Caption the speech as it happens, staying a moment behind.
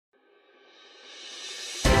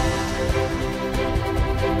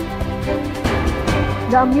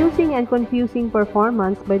The amusing and confusing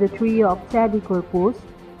performance by the trio of Teddy Corpus,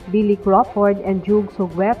 Billy Crawford, and Jugs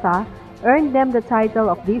earned them the title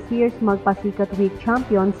of this year's Magpasikat Week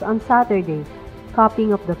champions on Saturday,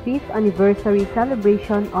 capping off the 5th anniversary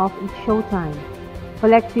celebration of Showtime.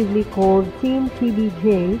 Collectively called Team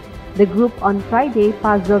TBJ, the group on Friday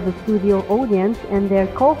puzzled the studio audience and their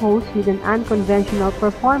co-hosts with an unconventional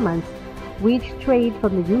performance, which strayed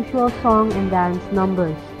from the usual song and dance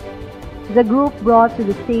numbers. The group brought to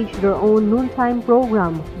the stage their own noontime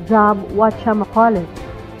program, dubbed Whatchamacolit,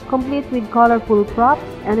 complete with colorful props,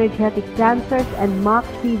 energetic dancers, and mock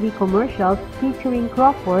TV commercials featuring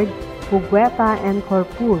Crawford, Hugueta, and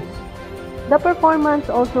Corpus. The performance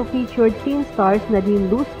also featured teen stars Nadine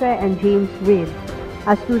Lustre and James Reid.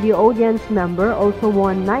 A studio audience member also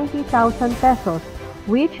won 90,000 pesos,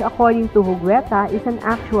 which according to Hugueta is an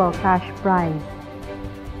actual cash prize.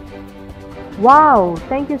 Wow!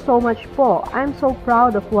 Thank you so much po. I'm so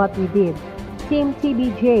proud of what we did. Team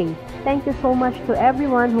TBJ, thank you so much to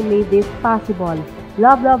everyone who made this possible.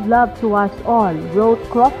 Love, love, love to us all, wrote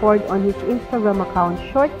Crawford on his Instagram account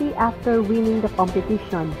shortly after winning the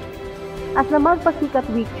competition. As the Magpasikat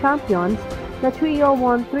Week champions, the trio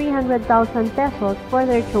won 300,000 pesos for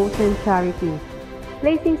their chosen charity.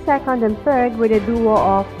 Placing second and third were the duo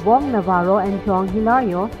of Bong Navarro and Jong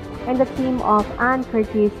Hilario, and the team of Ann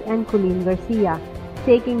Curtis and Colleen Garcia,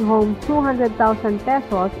 taking home 200,000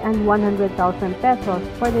 pesos and 100,000 pesos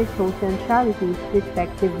for their chosen charities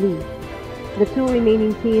respectively. The two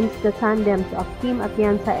remaining teams, the tandems of Kim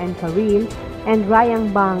Atienza and Karil, and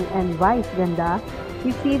Rayang Bang and Vice Ganda,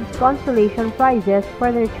 received consolation prizes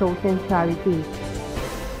for their chosen charities.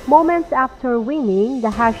 Moments after winning, the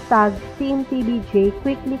hashtag TeamTBJ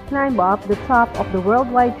quickly climbed up the top of the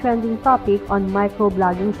worldwide trending topic on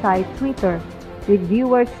microblogging site Twitter, with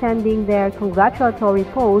viewers sending their congratulatory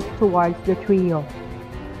posts towards the trio.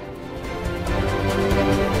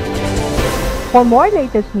 For more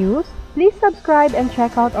latest news, please subscribe and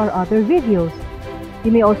check out our other videos.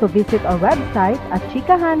 You may also visit our website at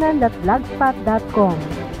chikahanan.blogspot.com.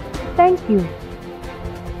 Thank you.